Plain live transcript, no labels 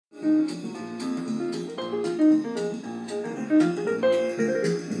The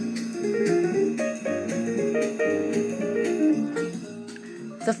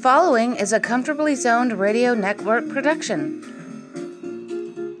following is a Comfortably Zoned Radio Network production.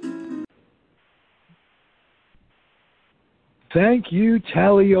 Thank you,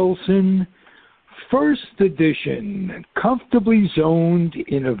 Tally Olson. First edition, Comfortably Zoned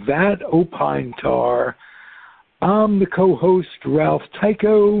in a Vat o' Pine Tar. I'm the co-host, Ralph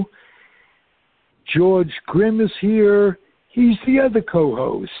Tyko. George Grimm is here. He's the other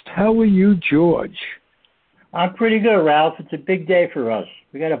co-host. How are you, George? I'm pretty good, Ralph. It's a big day for us.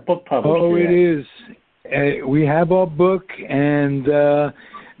 We got a book published. Oh, today. It is. We have our book, and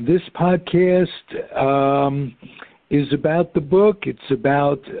this podcast is about the book. It's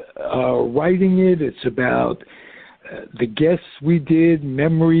about writing it. It's about the guests we did,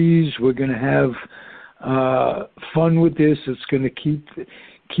 memories. We're going to have fun with this. It's going to keep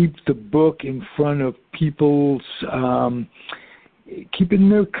the book in front of people's, keeping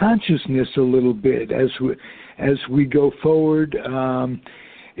their consciousness a little bit as we go forward.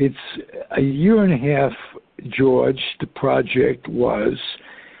 It's a year and a half, George, the project was,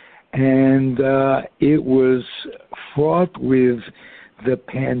 and it was fraught with the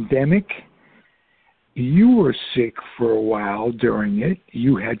pandemic. You were sick for a while during it.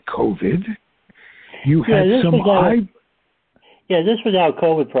 You had COVID. You had some... this was our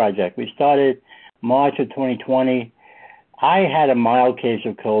COVID project. We started March of 2020. I had a mild case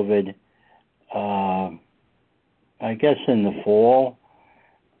of COVID, I guess in the fall,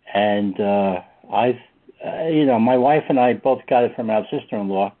 and my wife and I both got it from our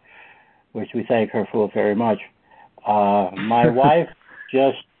sister-in-law, which we thank her for very much. My wife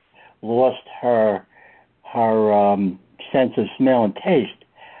just lost her sense of smell and taste.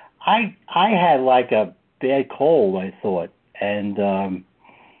 I had like a bad cold, I thought, and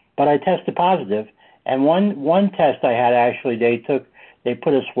but I tested positive. And one test I had, actually, they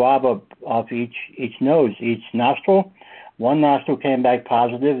put a swab of each nose, each nostril. One nostril came back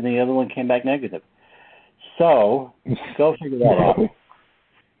positive, and the other one came back negative. So go figure that out.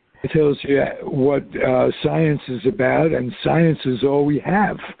 It tells you what science is about, and science is all we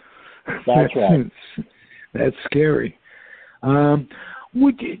have. That's right. That's scary.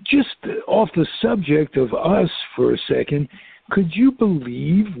 Just off the subject of us for a second,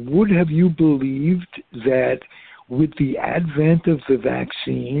 would have you believed that with the advent of the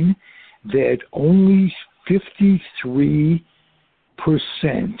vaccine, that only 53%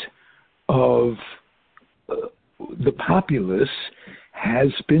 of the populace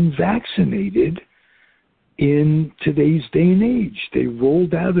has been vaccinated in today's day and age? They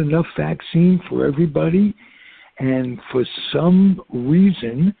rolled out enough vaccine for everybody, and for some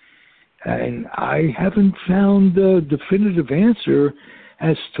reason, and I haven't found a definitive answer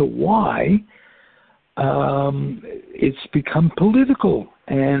as to why, it's become political,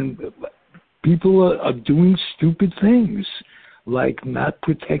 and people are doing stupid things, like not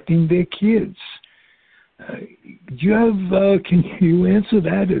protecting their kids. Can you answer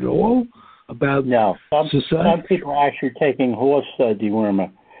that at all about no. society? Some people are actually taking horse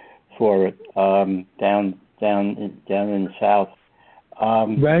dewormer for it down in the south.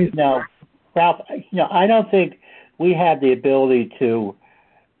 Right. Now, Ralph, I don't think we have the ability to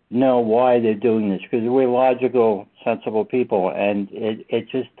know why they're doing this, because we're logical, sensible people, and it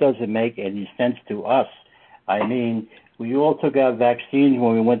just doesn't make any sense to us. I mean, we all took our vaccines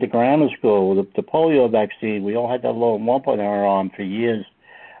when we went to grammar school, the polio vaccine. We all had that little lump on our arm for years.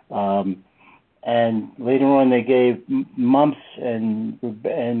 And later on, they gave mumps and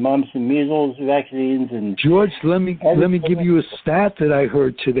measles vaccines. And George, let me give you a stat that I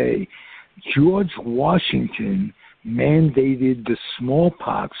heard today. George Washington mandated the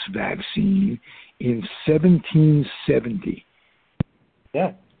smallpox vaccine in 1770.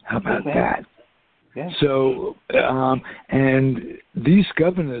 Yeah. How about that? Yeah. So, and these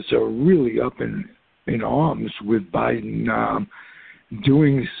governors are really up in arms with Biden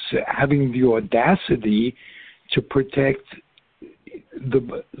having the audacity to protect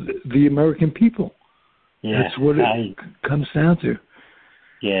the American people. Yeah, that's what it comes down to.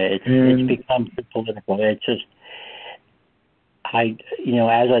 Yeah, it's become political. It's just, as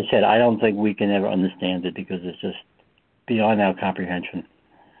I said, I don't think we can ever understand it, because it's just beyond our comprehension.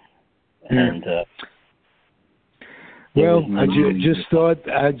 And I just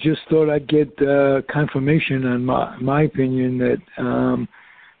thought I'd get confirmation on my opinion that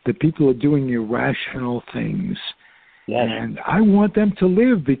the people are doing irrational things. Yes. And I want them to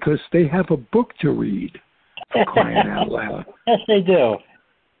live, because they have a book to read, for crying out loud. Yes, they do.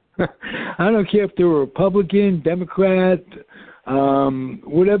 I don't care if they're a Republican, Democrat,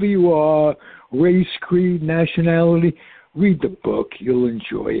 whatever you are, race, creed, nationality, read the book. You'll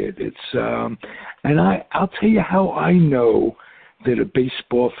enjoy it. It's and I'll tell you how I know that a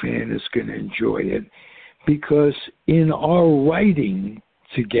baseball fan is going to enjoy it, because in our writing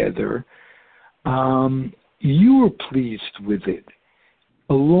together, you were pleased with it.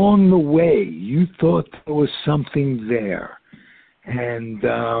 Along the way, you thought there was something there, and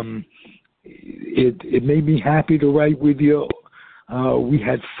it made me happy to write with you. We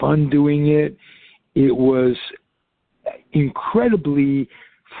had fun doing it. It was incredibly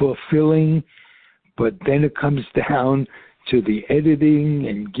fulfilling, but then it comes down to the editing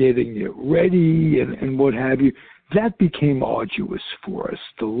and getting it ready and what have you. That became arduous for us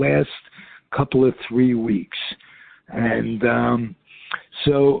the last couple of 3 weeks. And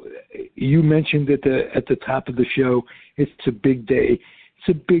so you mentioned at the top of the show, it's a big day. It's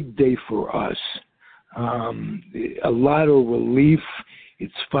a big day for us. A lot of relief.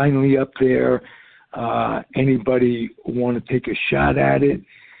 It's finally up there. Anybody want to take a shot at it,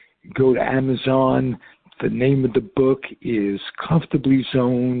 go to Amazon. The name of the book is Comfortably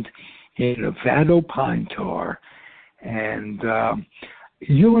Zoned in Nevada Pine Tar, and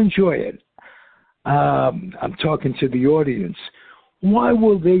you'll enjoy it. I'm talking to the audience. Why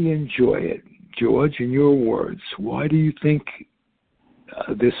will they enjoy it, George, in your words? Why do you think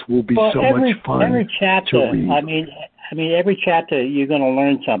this will be so much fun every chapter, to read? I mean, every chapter you're going to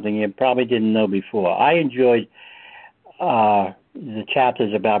learn something you probably didn't know before. I enjoyed the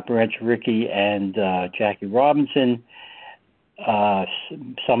chapters about Branch Rickey and Jackie Robinson,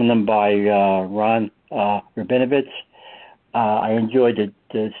 some of them by Ron Rabinovitz. I enjoyed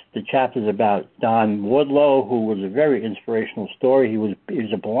the chapters about Don Woodlow, who was a very inspirational story. He was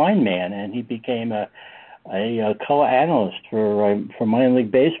a blind man, and he became a color analyst for minor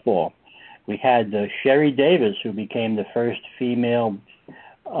league baseball. We had Sherry Davis, who became the first female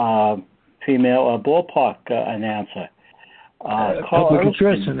ballpark announcer. Public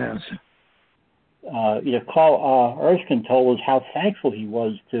address announcer. Carl Erskine told us how thankful he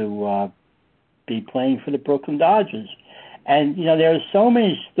was to be playing for the Brooklyn Dodgers. And, there are so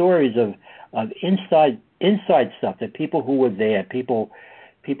many stories of inside stuff that people who were there, people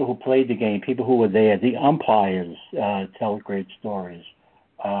who played the game, people who were there, the umpires tell great stories.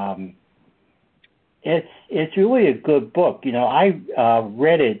 It's really a good book. I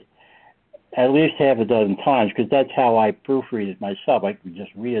read it at least half a dozen times, because that's how I proofread it myself. I could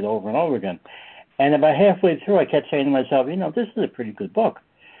just read it over and over again. And about halfway through, I kept saying to myself, this is a pretty good book.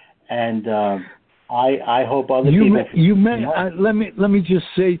 And I hope other people... Let me just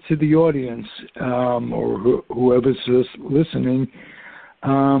say to the audience, or whoever's listening,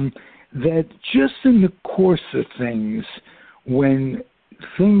 that just in the course of things, when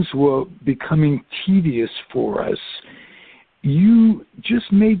things were becoming tedious for us, you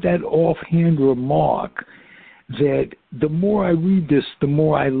just made that offhand remark that the more I read this, the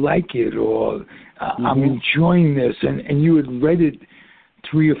more I like it, or I'm enjoying this, and you had read it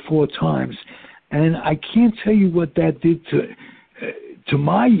 3 or 4 times. And I can't tell you what that did to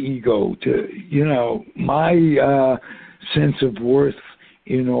my ego, to, my sense of worth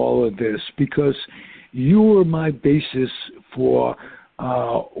in all of this, because you were my basis for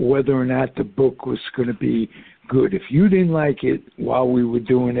whether or not the book was going to be good. If you didn't like it while we were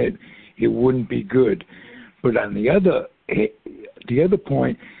doing it, it wouldn't be good. But on the other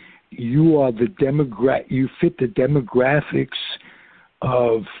point, you are you fit the demographics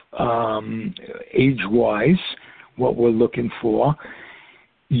of age-wise, what we're looking for.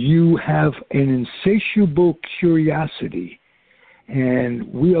 You have an insatiable curiosity, and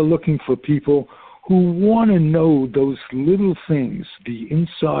we are looking for people who want to know those little things, the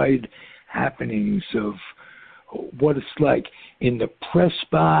inside happenings of what it's like in the press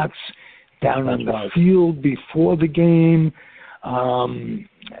box, down on the field before the game.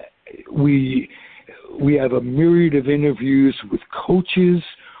 We have a myriad of interviews with coaches,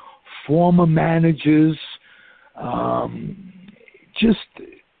 former managers,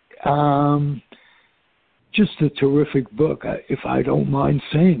 just a terrific book, if I don't mind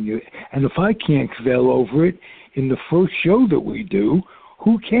saying it. And if I can't cavil over it in the first show that we do,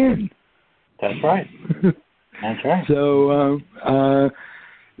 who can? That's right. That's right. So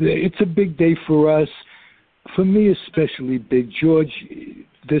it's a big day for us. For me, especially big. George,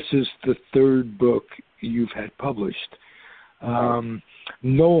 this is the 3rd book you've had published.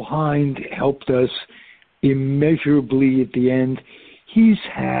 Noel Hind helped us immeasurably at the end. He's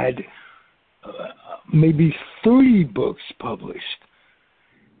had maybe 30 books published.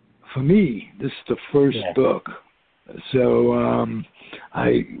 For me, this is the first book. So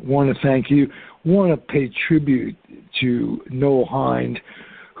I want to thank you. want to pay tribute to Noel Hind,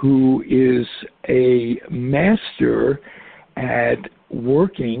 who is a master at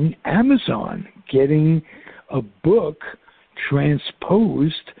working Amazon, getting a book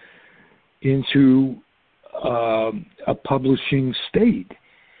transposed into a publishing state.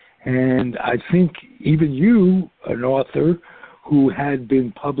 And I think even you, an author who had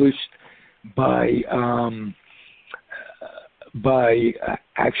been published by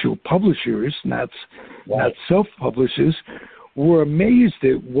actual publishers, not self-publishers, were amazed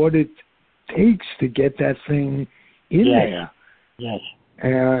at what it takes to get that thing in there. Yes.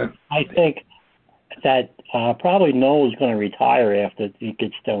 I think that probably Noel's going to retire after he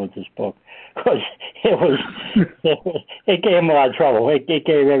gets done with this book, because it gave him a lot of trouble. It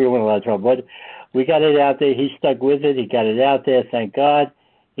gave everyone a lot of trouble. But we got it out there. He stuck with it. He got it out there. Thank God.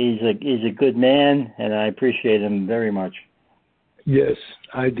 He's a good man, and I appreciate him very much. Yes,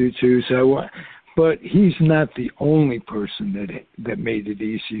 I do too. So, but he's not the only person that made it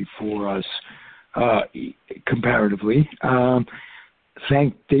easy for us, comparatively.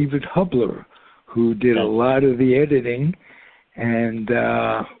 Thank David Hubler, who did a lot of the editing and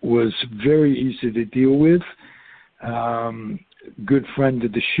was very easy to deal with. Good friend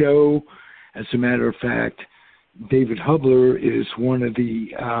of the show. As a matter of fact, David Hubler is one of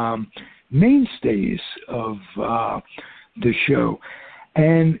the mainstays of the show.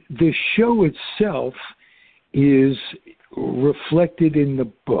 And the show itself is reflected in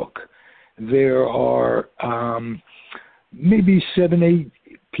the book. There are maybe 7-8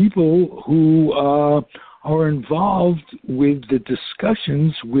 people who are involved with the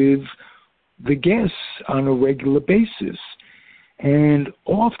discussions with the guests on a regular basis. And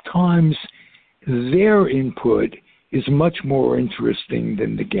oftentimes their input is much more interesting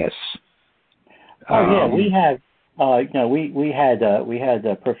than the guests. We had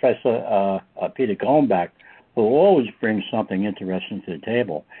Professor Peter Goldbach, who always brings something interesting to the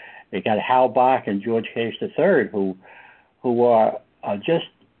table. We got Hal Bach and George Case III, who are just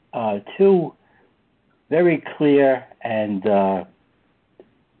two very clear and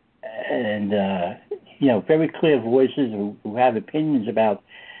very clear voices who have opinions about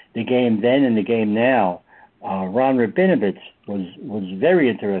the game then and the game now. Ron Rabinovitz was very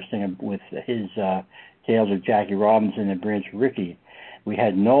interesting with his tales of Jackie Robinson and Branch Rickey. We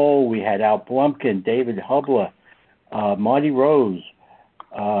had Noel, we had Al Blumkin, David Hubler, Marty Rose.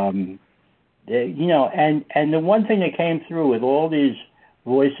 And the one thing that came through with all these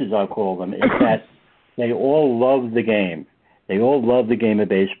voices, I'll call them, is that they all love the game. They all love the game of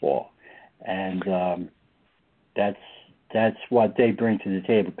baseball, and that's what they bring to the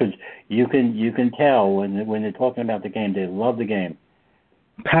table. Because you can tell when they're talking about the game, they love the game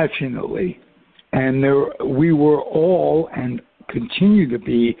passionately. And we were all, and continue to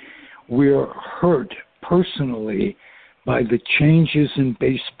be, we're hurt personally by the changes in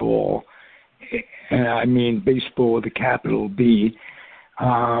baseball. And I mean baseball with a capital B,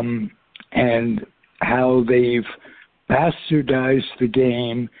 and how they've bastardized the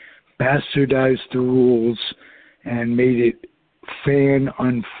game, bastardized the rules, and made it fan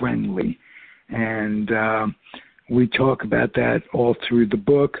unfriendly. And we talk about that all through the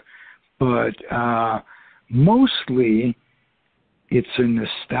book, but mostly it's a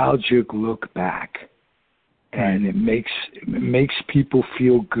nostalgic look back, and it makes people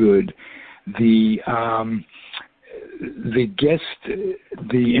feel good. The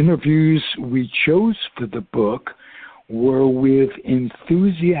interviews we chose for the book were with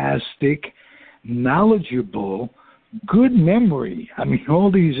enthusiastic, knowledgeable, good memory. I mean,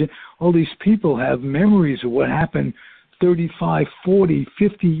 all these people have memories of what happened 35, 40,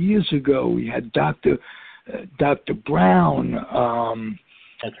 50 years ago. We had Dr. Brown.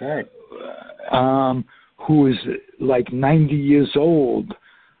 That's right. Who is like 90 years old.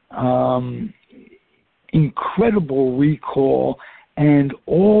 Incredible recall, and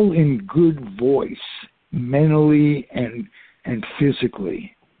all in good voice, mentally and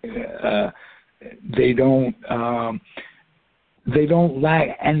physically. They don't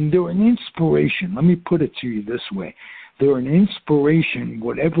lack, and they're an inspiration. Let me put it to you this way: they're an inspiration,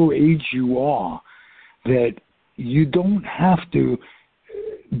 whatever age you are, that you don't have to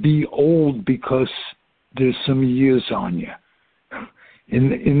be old because there's some years on you.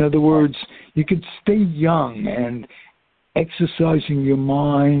 In other words, you could stay young and exercising your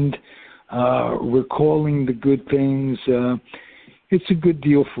mind, recalling the good things. It's a good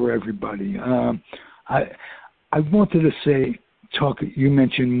deal for everybody. I wanted to say, you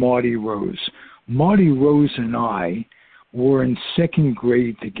mentioned Marty Rose. Marty Rose and I were in second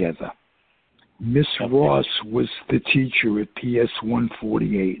grade together. Miss Ross was the teacher at PS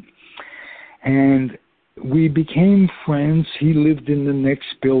 148. And we became friends. He lived in the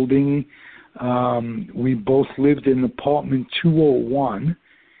next building. We both lived in apartment 201.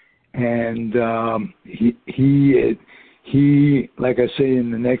 And he, like I say,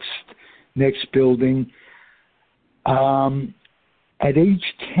 in the next building. At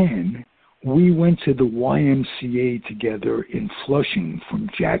age 10, we went to the YMCA together in Flushing from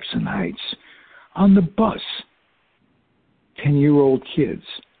Jackson Heights on the bus. 10-year-old kids.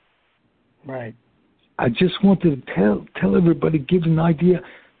 Right. I just wanted to tell everybody, give an idea.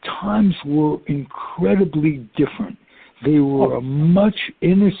 Times were incredibly different. They were a much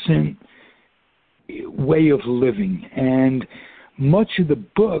innocent way of living, and much of the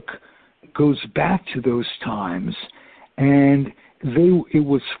book goes back to those times. And it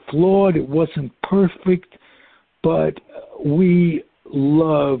was flawed. It wasn't perfect, but we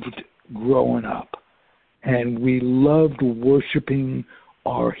loved growing up, and we loved worshiping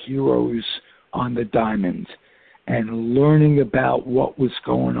our heroes on the diamond and learning about what was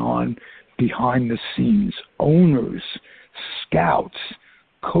going on behind the scenes. Owners, scouts,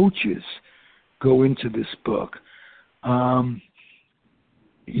 coaches go into this book.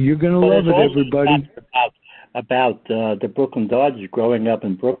 You're going to love it, everybody. About the Brooklyn Dodgers growing up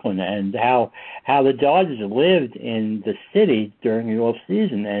in Brooklyn, and how the Dodgers lived in the city during the off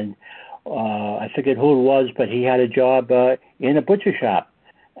season. And I forget who it was, but he had a job in a butcher shop,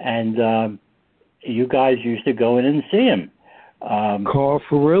 and you guys used to go in and see him. Carl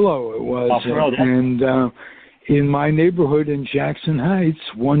Ferrillo it was. Ferrillo. And in my neighborhood in Jackson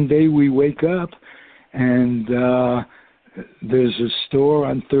Heights, one day we wake up and there's a store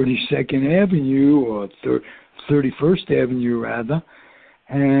on 32nd Avenue, or 31st Avenue rather,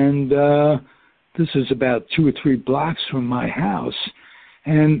 and this is about 2 or 3 blocks from my house,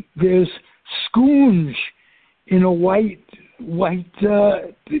 and there's Scoonge in a white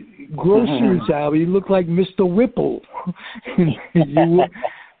grocer's alley. You look like Mr. Whipple.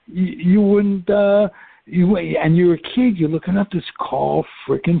 you wouldn't, and you're a kid, you're looking up this Carl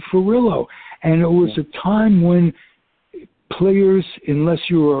frickin' Ferrillo. And it was a time when players, unless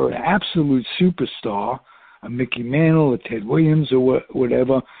you were an absolute superstar, a Mickey Mantle, a Ted Williams, or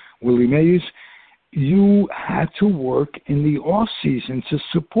whatever, Willie Mays, you had to work in the off season to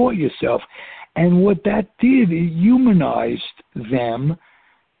support yourself. And what that did, it humanized them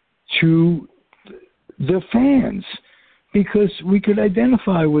to the fans, because we could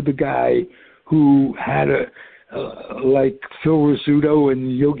identify with the guy who had like Phil Rizzuto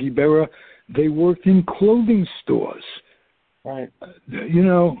and Yogi Berra. They worked in clothing stores, right?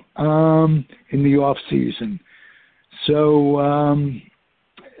 In the off season. So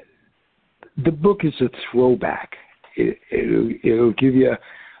the book is a throwback. It'll give you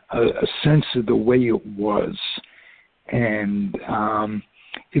a sense of the way it was, and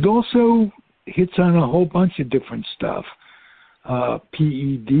it also hits on a whole bunch of different stuff.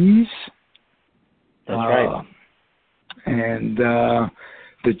 PEDs. That's right. And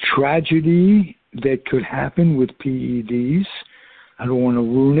the tragedy that could happen with PEDs. I don't want to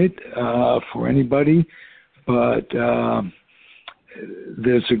ruin it for anybody, but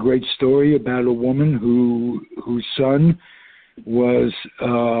there's a great story about a woman whose son was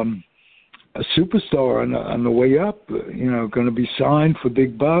a superstar on the way up, going to be signed for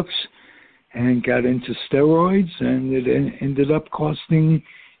big bucks, and got into steroids, and it ended up costing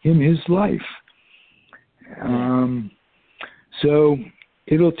him his life. So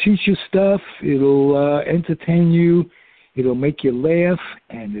it'll teach you stuff, it'll entertain you, it'll make you laugh,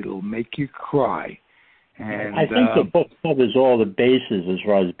 and it'll make you cry. And I think the book covers all the bases as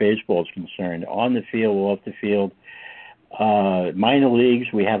far as baseball is concerned, on the field, off the field. Minor leagues,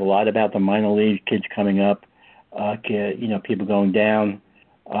 we have a lot about the minor league kids coming up, people going down,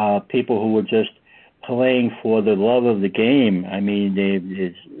 people who were just playing for the love of the game. I mean,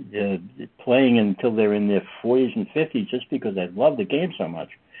 they're playing until they're in their 40s and 50s just because they love the game so much.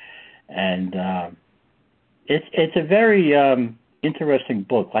 And it's a very interesting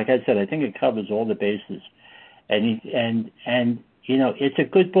book. Like I said, I think it covers all the bases. And it's a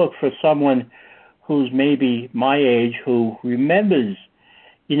good book for someone who's maybe my age, who remembers,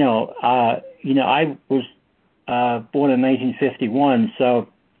 I was born in 1951, so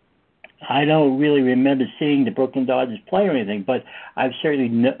I don't really remember seeing the Brooklyn Dodgers play or anything, but I certainly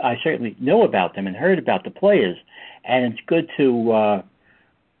know about them and heard about the players, and it's good to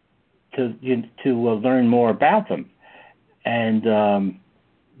learn more about them. And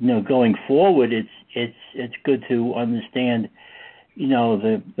going forward, it's good to understand,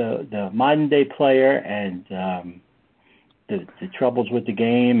 the modern day player and the troubles with the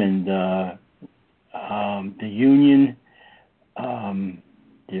game, and the union,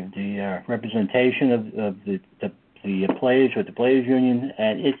 representation of the players with the players union,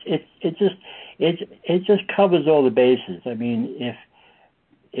 and it just covers all the bases. I mean,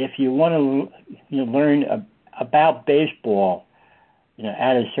 if you want to learn about baseball,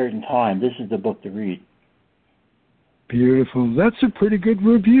 at a certain time, this is the book to read. Beautiful. That's a pretty good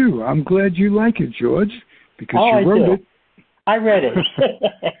review. I'm glad you like it, George, because you wrote it. I read it.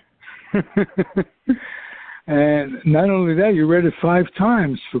 And not only that, you read it 5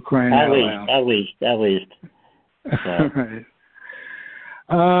 times, for crying out loud. At least. So.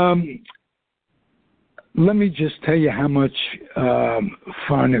 Right. Let me just tell you how much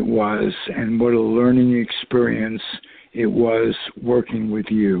fun it was and what a learning experience it was working with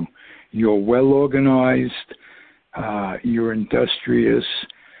you. You're well organized, you're industrious,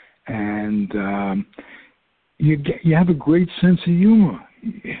 and you have a great sense of humor.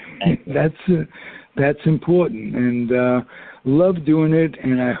 That's important, and love doing it.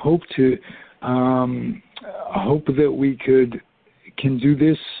 And I hope that we can do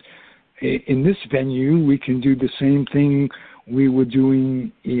this in this venue. We can do the same thing we were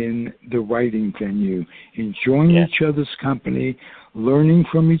doing in the writing venue, enjoying each other's company, learning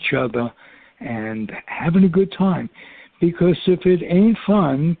from each other, and having a good time. Because if it ain't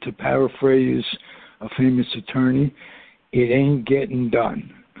fun, to paraphrase a famous attorney, it ain't getting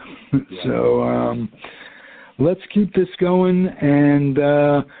done. So let's keep this going, and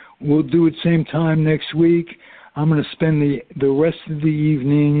we'll do it same time next week. I'm going to spend the rest of the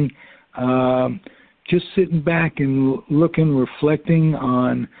evening just sitting back and looking, reflecting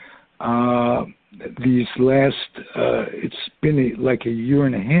on these last, it's been like a year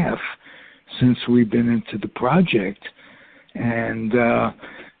and a half since we've been into the project. And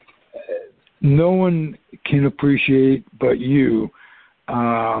no one can appreciate but you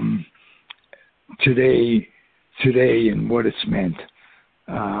today and what it's meant.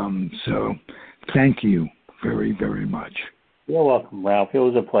 So thank you very, very much. You're welcome, Ralph. It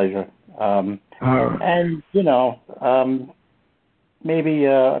was a pleasure. And, maybe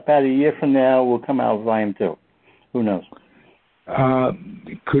about a year from now, we'll come out with Volume 2. Who knows?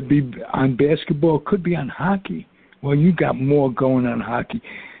 It could be on basketball, could be on hockey. Well, you got more going on hockey.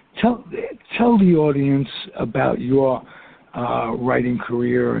 Tell the audience about your writing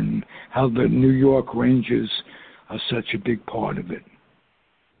career and how the New York Rangers are such a big part of it.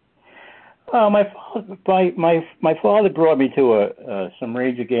 My father brought me to some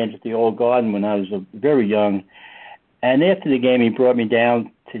Ranger games at the Old Garden when I was very young, and after the game he brought me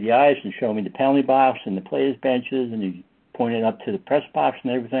down to the ice and showed me the penalty box and the players' benches, and he pointed up to the press box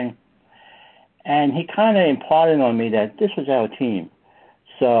and everything, and he kind of imparted on me that this was our team.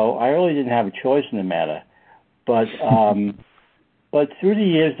 So I really didn't have a choice in the matter, but through the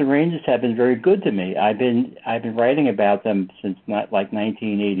years the Rangers have been very good to me. I've been writing about them since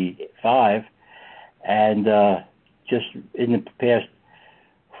 1985, and just in the past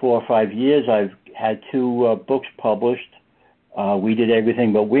 4 or 5 years I've had 2 books published. We Did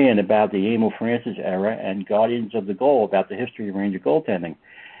Everything But Win, about the Emil Francis era, and Guardians of the Goal, about the history of Ranger goaltending.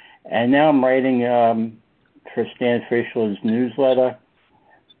 And now I'm writing for Stan Fischler's newsletter,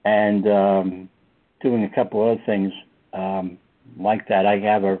 and doing a couple other things like that. I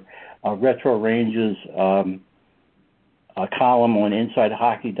have a Retro Rangers a column on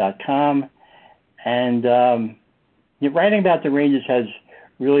InsideHockey.com, and writing about the Rangers has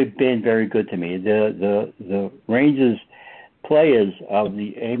really been very good to me. The Rangers players of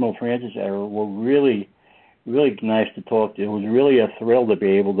the Emil Francis era were really, really nice to talk to. It was really a thrill to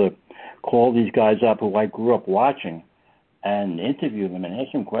be able to call these guys up who I grew up watching and interview them and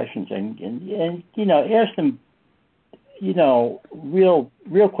ask them questions and ask them, real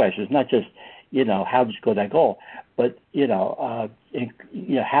questions, not just, how did you score that goal, but, how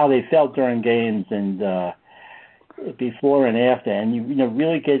they felt during games and before and after, and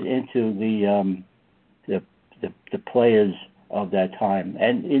really get into the players of that time.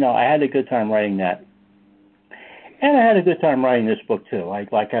 And, I had a good time writing that. And I had a good time writing this book too.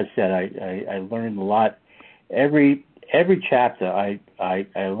 Like I said, I learned a lot. Every chapter I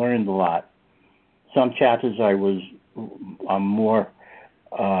learned a lot. Some chapters I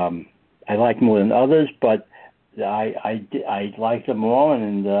liked more than others, but I liked them all,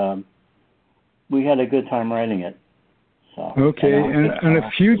 and we had a good time writing it. So, okay, and in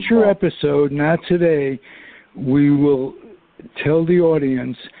a future episode, not today, we will tell the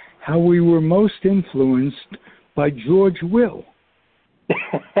audience how we were most influenced by George Will.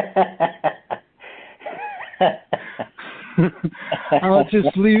 I'll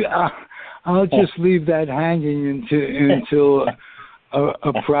just leave that hanging until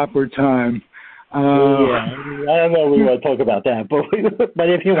a proper time. Yeah, I don't know if we want to talk about that, but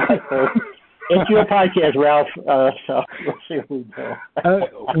if you want to, it's your podcast, Ralph. So we'll see what we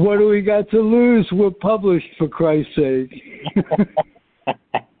do. What do we got to lose? We're published, for Christ's sake.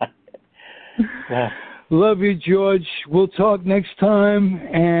 Love you, George. We'll talk next time,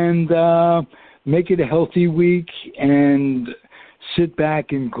 and make it a healthy week, and sit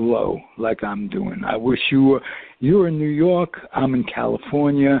back and glow like I'm doing. I wish you're in New York. I'm in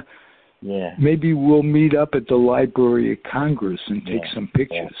California. Yeah. Maybe we'll meet up at the Library of Congress and take some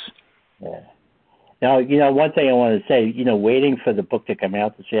pictures. Yeah. Now, one thing I want to say, waiting for the book to come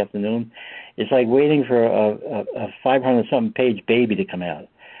out this afternoon, it's like waiting for a 500-something page baby to come out,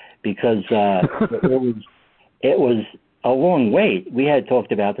 because it was a long wait. We had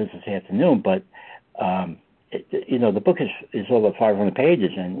talked about this afternoon, but the book is over 500 pages,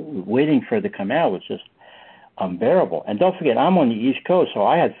 and waiting for it to come out was just unbearable. And don't forget, I'm on the East Coast, so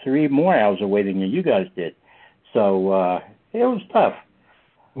I had 3 more hours of waiting than you guys did. So it was tough.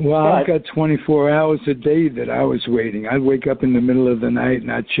 Well, I've got 24 hours a day that I was waiting. I'd wake up in the middle of the night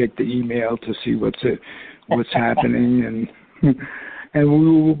and I'd check the email to see what's happening, and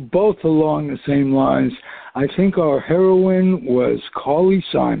we were both along the same lines. I think our heroine was Carly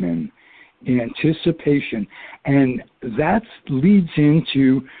Simon, Anticipation, and that leads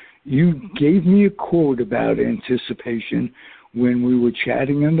into, you gave me a quote about anticipation when we were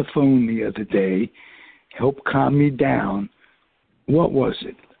chatting on the phone the other day. Help calm me down. What was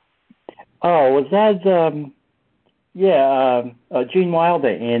it? Oh, was that Gene Wilder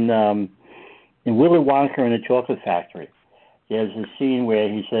in Willy Wonka and the Chocolate Factory? There's a scene where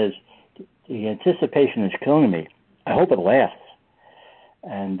he says, "The anticipation is killing me. I hope it lasts."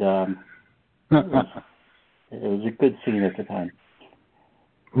 And it was a good scene at the time.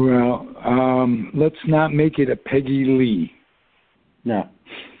 Well, let's not make it a Peggy Lee. No.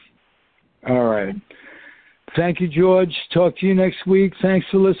 All right. Thank you, George. Talk to you next week. Thanks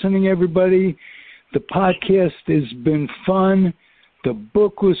for listening, everybody. The podcast has been fun. The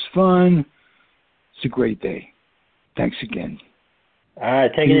book was fun. It's a great day. Thanks again. All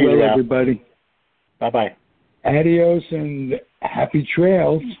right. Take it easy, well, everybody. Bye-bye. Adios and happy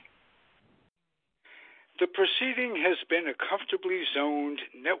trails. The proceeding has been a Comfortably Zoned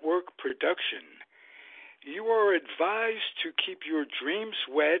network production. You are advised to keep your dreams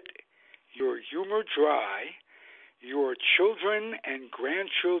wet, your humor dry, your children and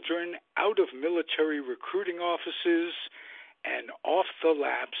grandchildren out of military recruiting offices and off the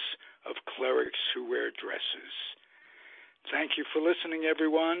laps of clerics who wear dresses. Thank you for listening,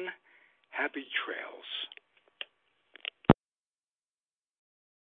 everyone. Happy trails.